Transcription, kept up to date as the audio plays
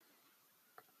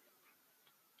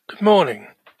Good morning.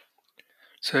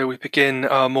 So we begin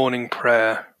our morning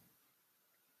prayer.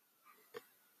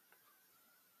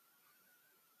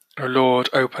 O Lord,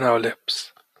 open our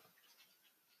lips,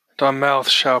 and our mouth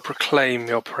shall proclaim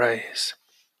your praise.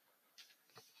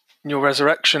 In your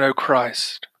resurrection, O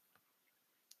Christ,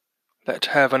 let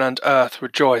heaven and earth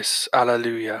rejoice.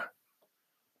 Alleluia.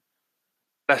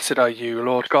 Blessed are you,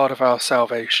 Lord God of our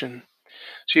salvation.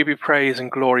 To you be praise and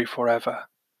glory forever.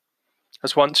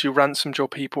 As once you ransomed your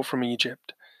people from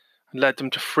Egypt and led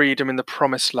them to freedom in the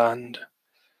promised land,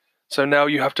 so now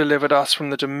you have delivered us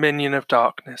from the dominion of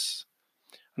darkness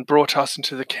and brought us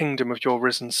into the kingdom of your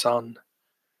risen Son.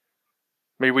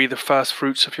 May we, the first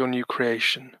fruits of your new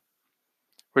creation,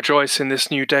 rejoice in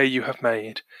this new day you have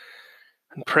made,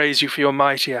 and praise you for your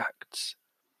mighty acts.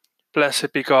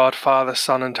 Blessed be God, Father,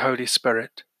 Son, and Holy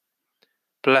Spirit.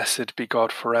 Blessed be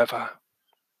God forever.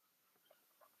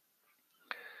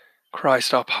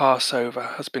 Christ, our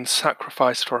Passover, has been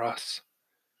sacrificed for us,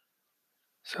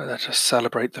 so let us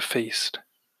celebrate the feast.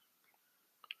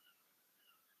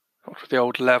 Not with the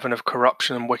old leaven of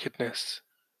corruption and wickedness,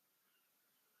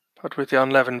 but with the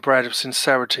unleavened bread of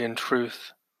sincerity and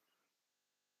truth.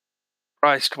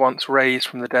 Christ, once raised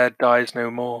from the dead, dies no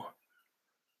more.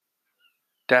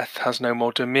 Death has no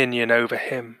more dominion over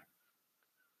him.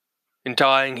 In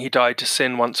dying, he died to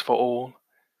sin once for all.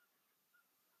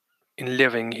 In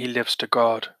living, he lives to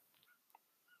God.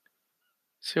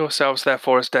 See yourselves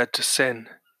therefore as dead to sin,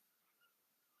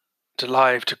 and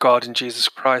alive to God in Jesus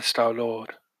Christ our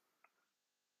Lord.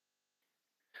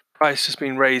 Christ has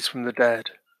been raised from the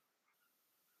dead,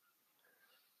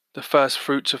 the first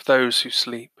fruits of those who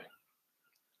sleep.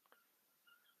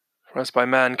 For as by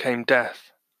man came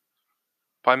death,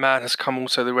 by man has come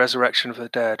also the resurrection of the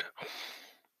dead.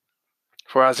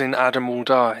 For as in Adam all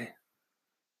die,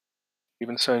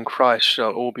 even so in Christ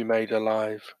shall all be made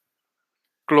alive.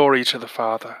 Glory to the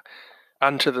Father,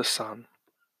 and to the Son,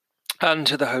 and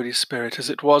to the Holy Spirit, as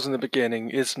it was in the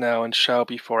beginning, is now, and shall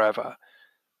be forever.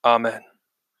 Amen.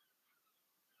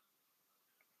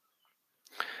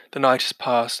 The night is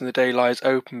past, and the day lies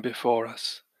open before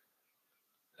us.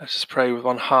 Let us pray with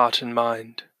one heart and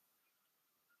mind.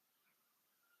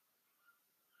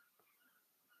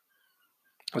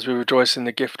 As we rejoice in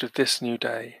the gift of this new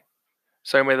day,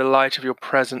 so may the light of your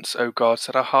presence, O God,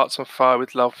 set our hearts on fire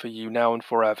with love for you, now and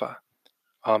forever.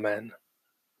 Amen.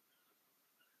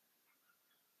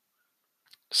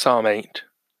 Psalm 8.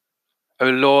 O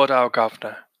Lord, our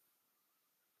Governor,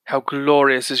 how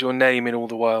glorious is your name in all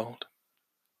the world.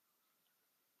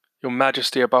 Your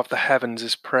majesty above the heavens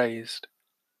is praised.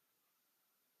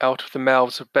 Out of the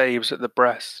mouths of babes at the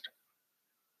breast,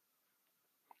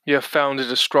 you have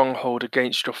founded a stronghold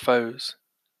against your foes,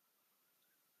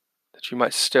 that you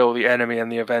might still the enemy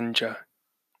and the avenger.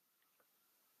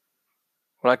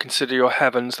 When I consider your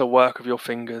heavens, the work of your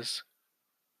fingers,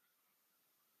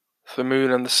 the moon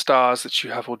and the stars that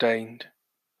you have ordained.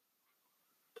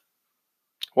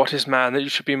 What is man that you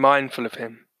should be mindful of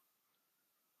him?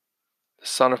 The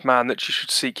Son of Man that you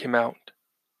should seek him out?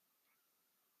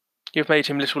 You have made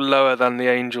him little lower than the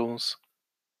angels.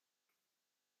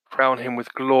 Crown him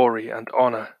with glory and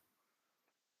honour.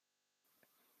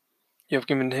 You have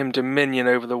given him dominion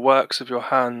over the works of your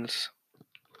hands,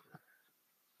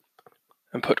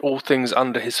 and put all things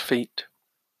under his feet,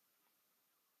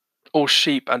 all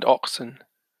sheep and oxen,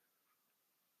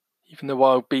 even the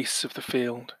wild beasts of the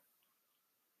field,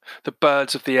 the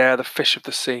birds of the air, the fish of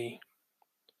the sea,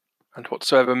 and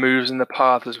whatsoever moves in the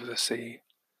paths of the sea.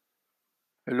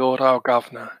 O Lord, our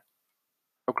Governor,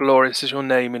 how glorious is your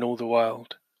name in all the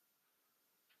world.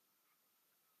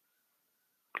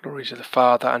 Glory to the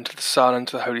Father, and to the Son, and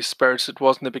to the Holy Spirit, as it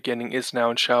was in the beginning, is now,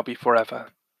 and shall be forever.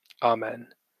 Amen.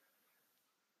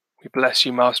 We bless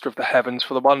you, Master of the heavens,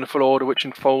 for the wonderful order which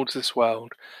enfolds this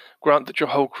world. Grant that your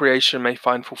whole creation may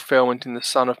find fulfillment in the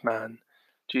Son of Man,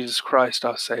 Jesus Christ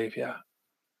our Saviour.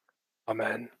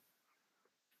 Amen.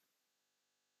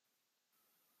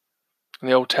 And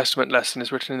the Old Testament lesson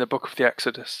is written in the book of the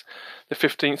Exodus, the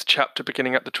 15th chapter,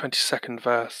 beginning at the 22nd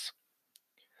verse.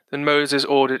 Then Moses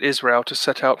ordered Israel to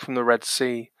set out from the Red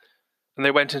Sea, and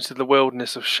they went into the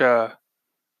wilderness of Shur.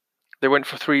 They went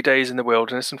for 3 days in the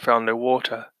wilderness and found no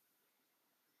water.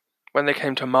 When they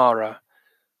came to Marah,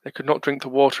 they could not drink the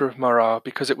water of Marah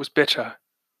because it was bitter.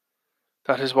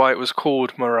 That is why it was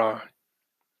called Marah.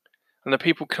 And the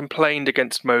people complained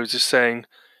against Moses, saying,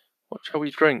 "What shall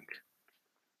we drink?"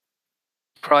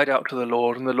 He cried out to the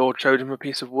Lord, and the Lord showed him a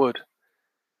piece of wood.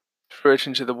 He threw it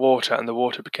into the water, and the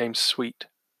water became sweet.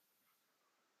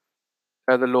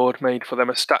 There the Lord made for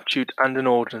them a statute and an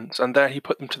ordinance, and there he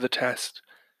put them to the test,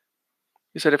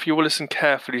 He said, if you will listen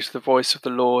carefully to the voice of the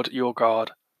Lord your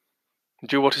God, and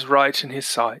do what is right in his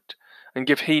sight, and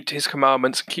give heed to his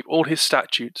commandments, and keep all his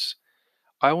statutes,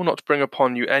 I will not bring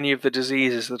upon you any of the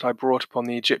diseases that I brought upon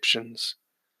the Egyptians,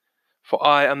 for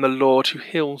I am the Lord who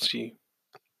heals you.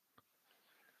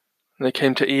 And they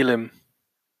came to Elim,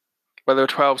 where there were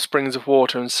 12 springs of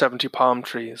water and 70 palm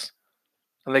trees,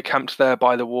 and they camped there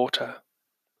by the water.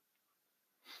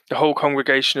 The whole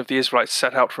congregation of the Israelites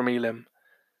set out from Elim,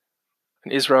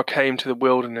 and Israel came to the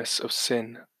wilderness of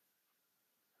Sin,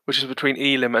 which is between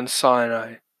Elim and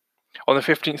Sinai, on the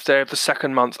 15th day of the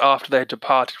 2nd month after they had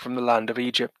departed from the land of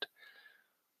Egypt.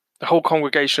 The whole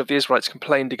congregation of the Israelites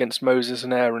complained against Moses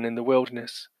and Aaron in the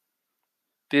wilderness.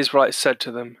 The Israelites said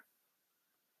to them,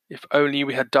 if only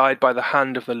we had died by the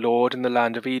hand of the Lord in the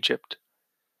land of Egypt,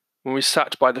 when we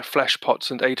sat by the flesh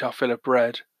pots and ate our fill of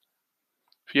bread.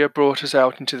 For you have brought us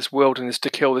out into this wilderness to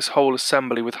kill this whole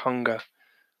assembly with hunger.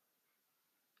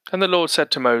 And the Lord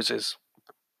said to Moses,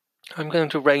 I am going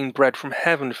to rain bread from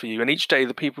heaven for you, and each day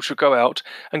the people shall go out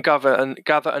and gather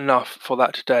enough for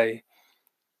that day.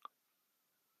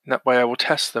 In that way I will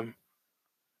test them,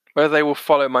 whether they will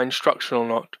follow my instruction or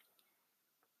not.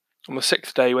 On the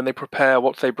 6th day, when they prepare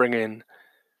what they bring in,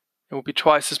 it will be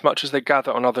twice as much as they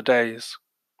gather on other days.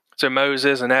 So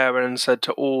Moses and Aaron said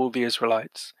to all the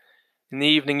Israelites, in the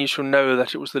evening you shall know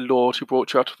that it was the Lord who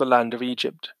brought you out of the land of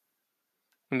Egypt.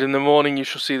 And in the morning you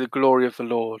shall see the glory of the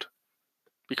Lord,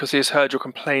 because he has heard your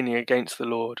complaining against the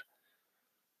Lord.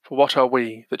 For what are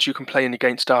we, that you complain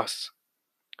against us?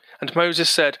 And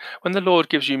Moses said, when the Lord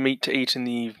gives you meat to eat in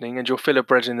the evening, and your fill of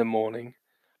bread in the morning,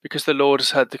 because the Lord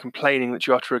has heard the complaining that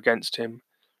you utter against him,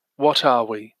 what are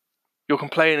we? Your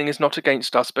complaining is not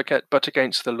against us, but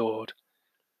against the Lord.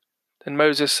 Then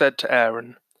Moses said to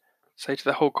Aaron, say to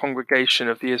the whole congregation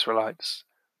of the Israelites,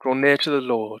 draw near to the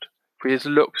Lord,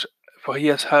 for he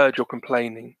has heard your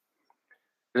complaining.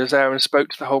 But as Aaron spoke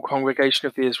to the whole congregation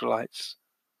of the Israelites,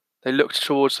 they looked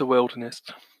towards the wilderness,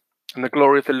 and the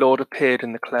glory of the Lord appeared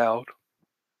in the cloud.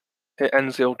 Here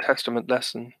ends the Old Testament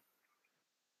lesson.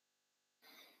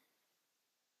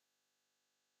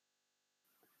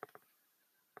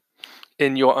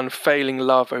 In your unfailing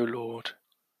love, O Lord,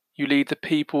 you lead the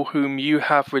people whom you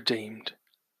have redeemed.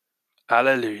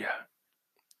 Alleluia.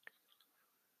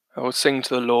 I will sing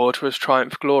to the Lord who has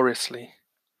triumphed gloriously.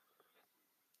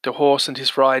 The horse and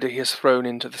his rider he has thrown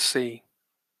into the sea.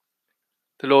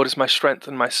 The Lord is my strength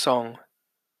and my song,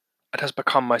 and has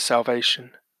become my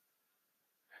salvation.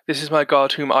 This is my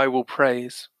God whom I will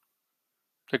praise,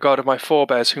 the God of my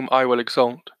forebears whom I will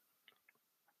exalt.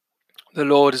 The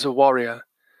Lord is a warrior,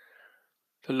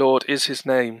 the Lord is his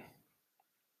name.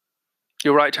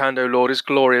 Your right hand, O Lord, is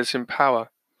glorious in power.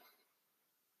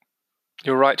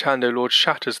 Your right hand, O Lord,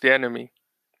 shatters the enemy.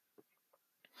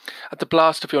 At the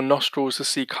blast of your nostrils the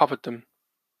sea covered them.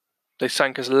 They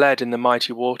sank as lead in the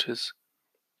mighty waters.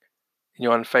 In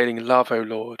your unfailing love, O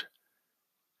Lord,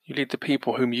 you lead the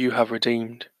people whom you have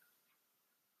redeemed.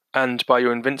 And by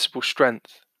your invincible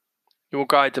strength, you will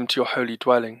guide them to your holy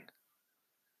dwelling.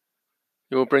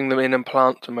 You will bring them in and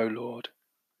plant them, O Lord,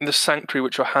 in the sanctuary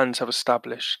which your hands have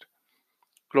established.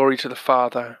 Glory to the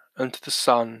Father, and to the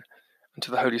Son, and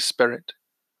to the Holy Spirit,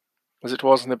 as it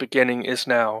was in the beginning, is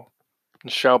now,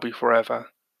 and shall be forever.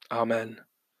 Amen.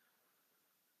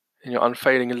 In your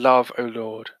unfailing love, O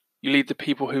Lord, you lead the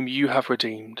people whom you have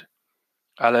redeemed.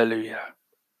 Alleluia.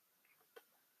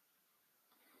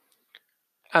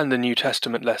 And the New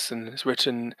Testament lesson is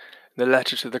written in the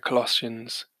letter to the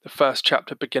Colossians, the 1st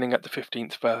chapter beginning at the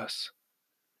 15th verse.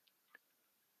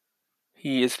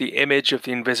 He is the image of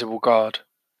the invisible God,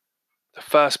 the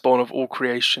firstborn of all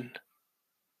creation.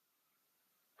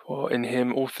 For in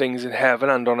him all things in heaven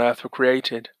and on earth were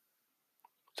created,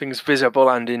 things visible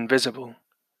and invisible.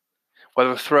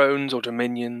 Whether thrones or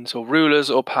dominions or rulers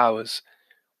or powers,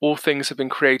 all things have been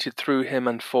created through him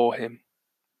and for him.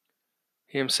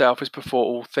 He himself is before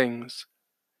all things,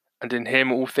 and in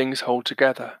him all things hold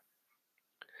together.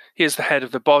 He is the head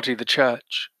of the body, the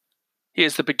church. He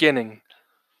is the beginning,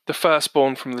 the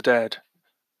firstborn from the dead,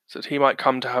 so that he might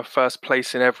come to have first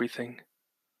place in everything.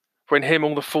 For in him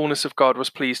all the fullness of God was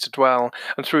pleased to dwell,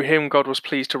 and through him God was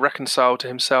pleased to reconcile to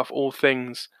himself all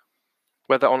things,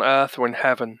 whether on earth or in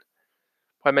heaven,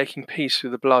 by making peace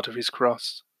through the blood of his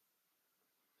cross.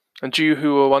 And you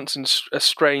who were once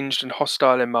estranged and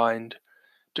hostile in mind,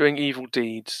 doing evil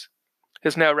deeds, he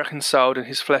is now reconciled in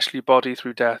his fleshly body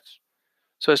through death,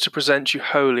 so as to present you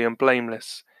holy and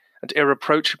blameless and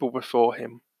irreproachable before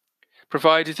him,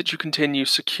 provided that you continue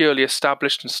securely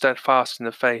established and steadfast in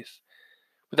the faith,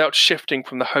 without shifting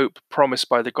from the hope promised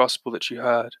by the gospel that you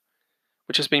heard,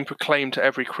 which has been proclaimed to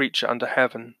every creature under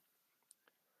heaven,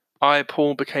 I,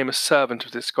 Paul, became a servant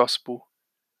of this gospel.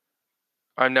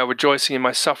 I am now rejoicing in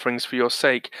my sufferings for your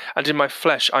sake, and in my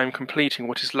flesh I am completing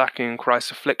what is lacking in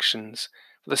Christ's afflictions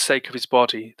for the sake of his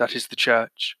body, that is the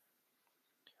church.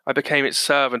 I became its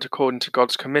servant according to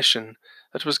God's commission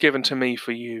that was given to me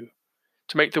for you,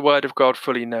 to make the word of God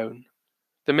fully known,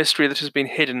 the mystery that has been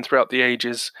hidden throughout the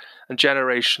ages and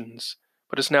generations,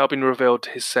 but has now been revealed to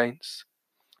his saints.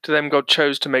 To them God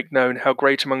chose to make known how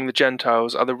great among the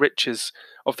Gentiles are the riches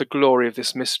of the glory of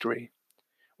this mystery,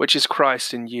 which is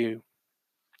Christ in you,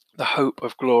 the hope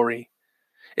of glory.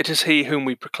 It is he whom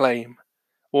we proclaim,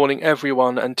 warning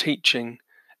everyone and teaching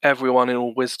everyone in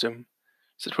all wisdom,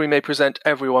 so that we may present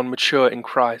everyone mature in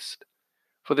Christ.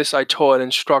 For this I toil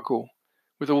and struggle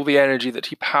with all the energy that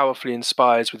he powerfully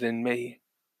inspires within me.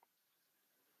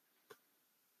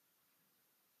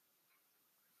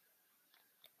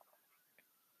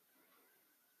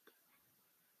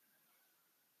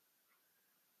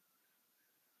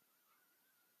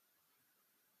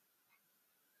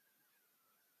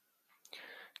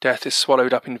 Death is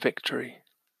swallowed up in victory.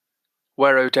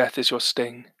 Where, O death, is your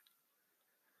sting?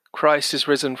 Christ is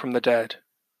risen from the dead,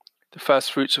 the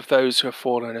firstfruits of those who have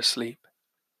fallen asleep.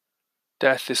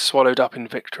 Death is swallowed up in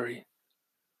victory.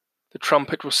 The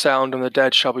trumpet will sound and the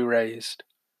dead shall be raised.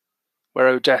 Where,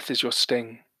 O death, is your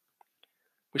sting?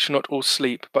 We shall not all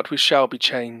sleep, but we shall be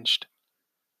changed.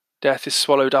 Death is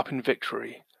swallowed up in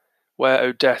victory. Where,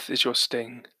 O death, is your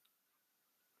sting?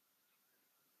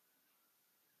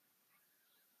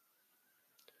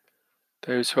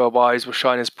 Those who are wise will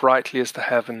shine as brightly as the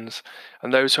heavens,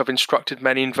 and those who have instructed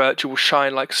many in virtue will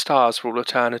shine like stars for all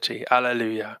eternity.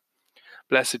 Alleluia.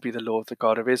 Blessed be the Lord, the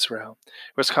God of Israel,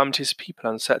 who has come to his people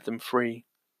and set them free.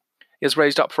 He has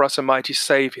raised up for us a mighty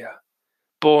Saviour,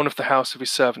 born of the house of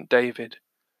his servant David,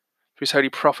 whose holy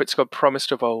prophets God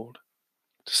promised of old,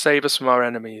 to save us from our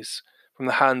enemies, from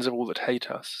the hands of all that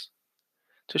hate us,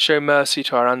 to show mercy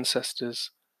to our ancestors,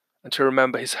 and to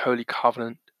remember his holy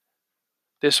covenant.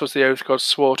 This was the oath God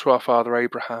swore to our father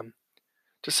Abraham,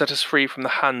 to set us free from the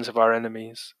hands of our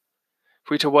enemies,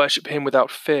 free to worship him without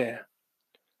fear,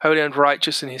 holy and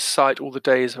righteous in his sight all the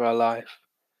days of our life.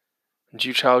 And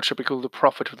you, child, shall be called the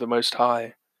prophet of the Most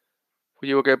High, for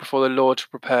you will go before the Lord to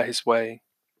prepare his way,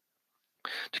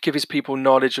 to give his people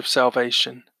knowledge of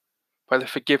salvation, by the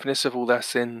forgiveness of all their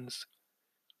sins.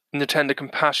 In the tender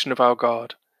compassion of our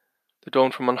God, the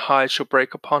dawn from on high shall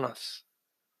break upon us,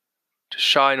 to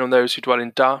shine on those who dwell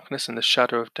in darkness and the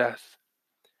shadow of death,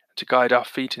 and to guide our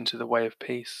feet into the way of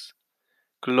peace.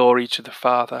 Glory to the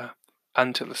Father,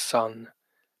 and to the Son,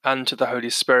 and to the Holy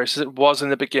Spirit, as it was in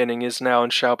the beginning, is now,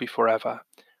 and shall be forever.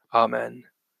 Amen.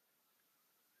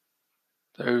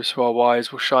 Those who are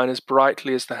wise will shine as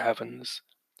brightly as the heavens,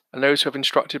 and those who have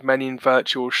instructed many in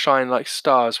virtue will shine like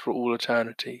stars for all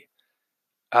eternity.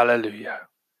 Alleluia.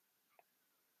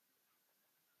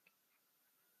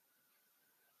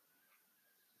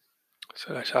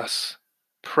 So let us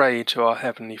pray to our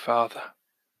Heavenly Father.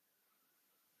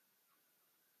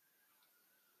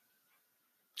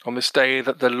 On this day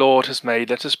that the Lord has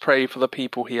made, let us pray for the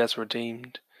people he has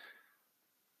redeemed,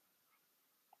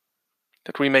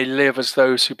 that we may live as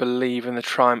those who believe in the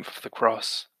triumph of the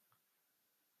cross.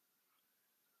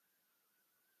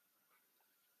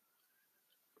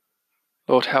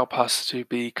 Lord, help us to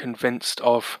be convinced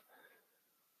of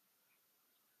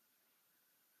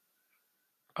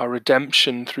our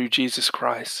redemption through Jesus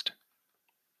Christ.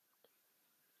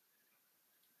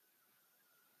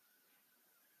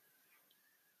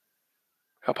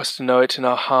 Help us to know it in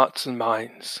our hearts and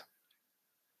minds,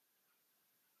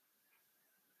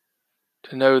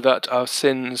 to know that our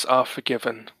sins are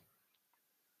forgiven.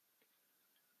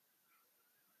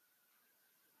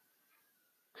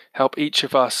 Help each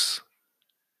of us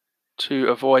to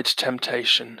avoid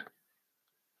temptation,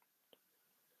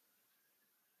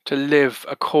 to live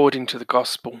according to the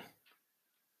gospel,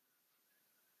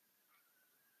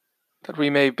 that we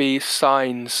may be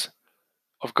signs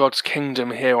of God's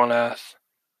kingdom here on earth,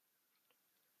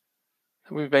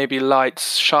 that we may be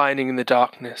lights shining in the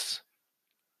darkness.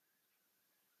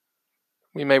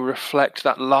 We may reflect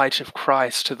that light of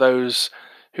Christ to those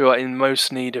who are in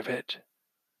most need of it.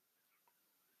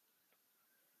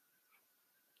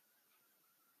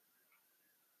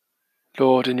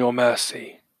 Lord, in your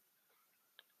mercy,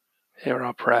 hear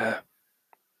our prayer.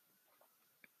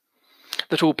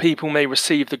 That all people may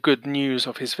receive the good news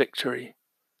of his victory.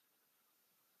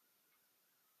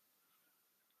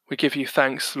 We give you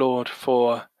thanks, Lord,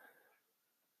 for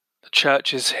the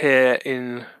churches here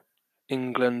in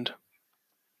England,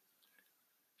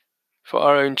 for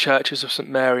our own churches of St.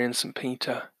 Mary and St.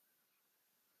 Peter.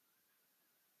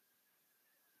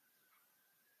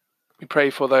 We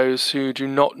pray for those who do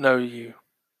not know you,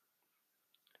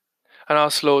 and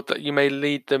ask, Lord, that you may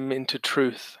lead them into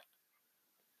truth,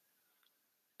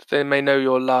 that they may know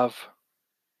your love.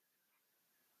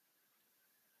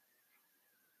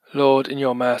 Lord, in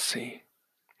your mercy,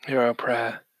 hear our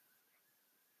prayer.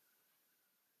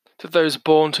 That those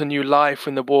born to new life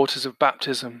in the waters of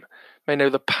baptism may know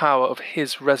the power of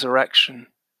his resurrection.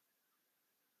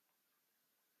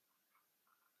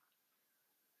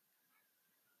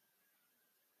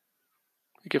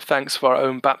 We give thanks for our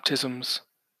own baptisms.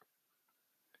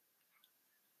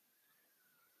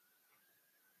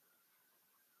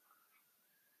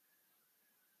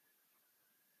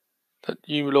 That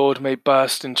you, Lord, may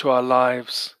burst into our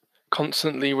lives,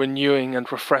 constantly renewing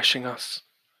and refreshing us.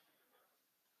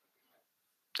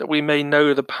 That we may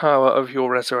know the power of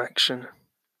your resurrection.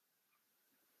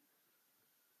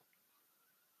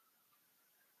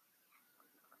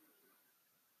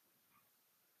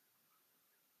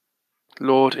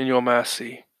 Lord, in your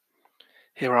mercy,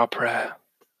 hear our prayer.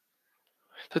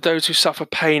 That those who suffer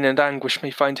pain and anguish may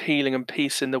find healing and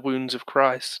peace in the wounds of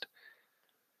Christ.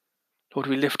 Lord,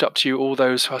 we lift up to you all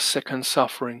those who are sick and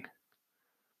suffering,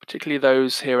 particularly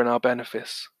those here in our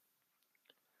benefice.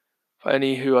 For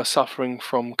any who are suffering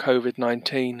from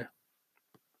COVID-19,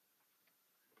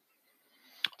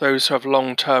 those who have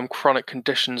long-term chronic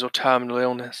conditions or terminal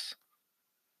illness.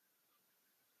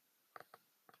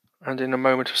 And in a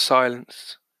moment of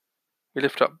silence, we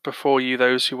lift up before you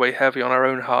those who weigh heavy on our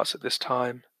own hearts at this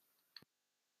time.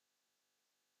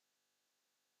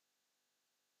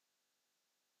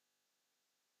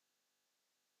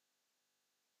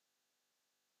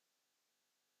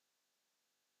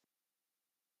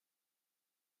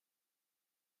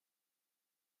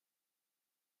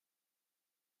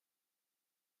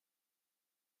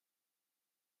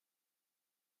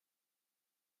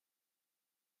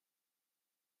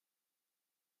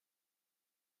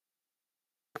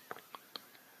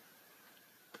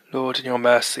 Lord, in your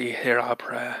mercy, hear our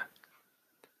prayer.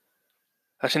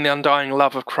 That in the undying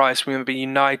love of Christ we may be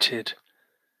united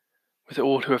with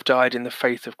all who have died in the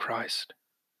faith of Christ.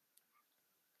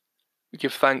 We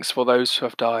give thanks for those who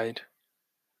have died,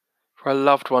 for our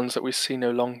loved ones that we see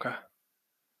no longer.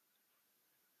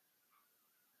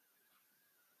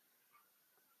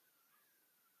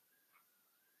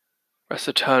 Rest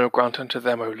eternal grant unto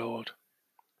them, O Lord,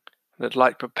 and that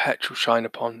light perpetual shine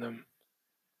upon them.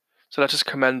 So let us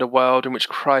commend a world in which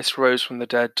Christ rose from the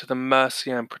dead to the mercy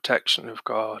and protection of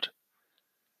God.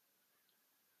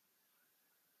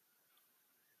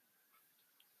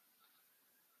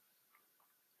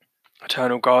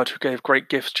 Eternal God, who gave great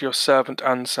gifts to your servant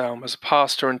Anselm as a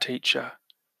pastor and teacher,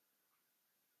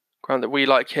 grant that we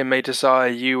like him may desire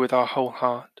you with our whole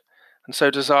heart, and so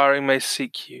desiring may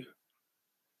seek you.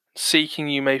 Seeking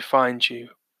you may find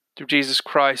you, through Jesus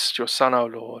Christ, your Son, our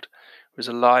Lord, who is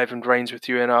alive and reigns with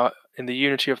you in the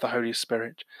unity of the Holy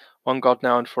Spirit, one God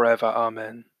now and forever.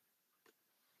 Amen.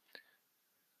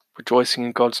 Rejoicing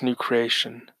in God's new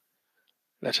creation,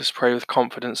 let us pray with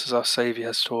confidence as our Saviour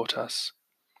has taught us.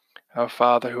 Our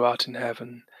Father, who art in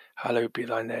heaven, hallowed be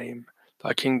thy name.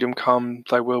 Thy kingdom come,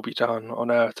 thy will be done, on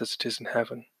earth as it is in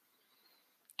heaven.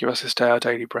 Give us this day our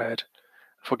daily bread,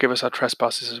 and forgive us our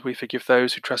trespasses as we forgive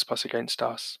those who trespass against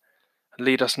us. And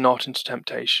lead us not into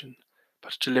temptation,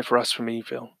 but deliver us from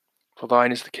evil. For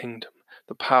thine is the kingdom,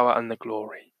 the power and the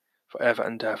glory, for ever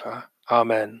and ever.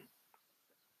 Amen.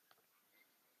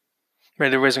 May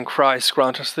the risen Christ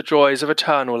grant us the joys of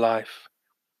eternal life.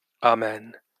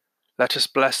 Amen. Let us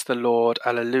bless the Lord.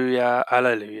 Alleluia,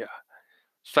 alleluia.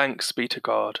 Thanks be to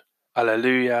God.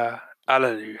 Alleluia,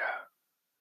 alleluia.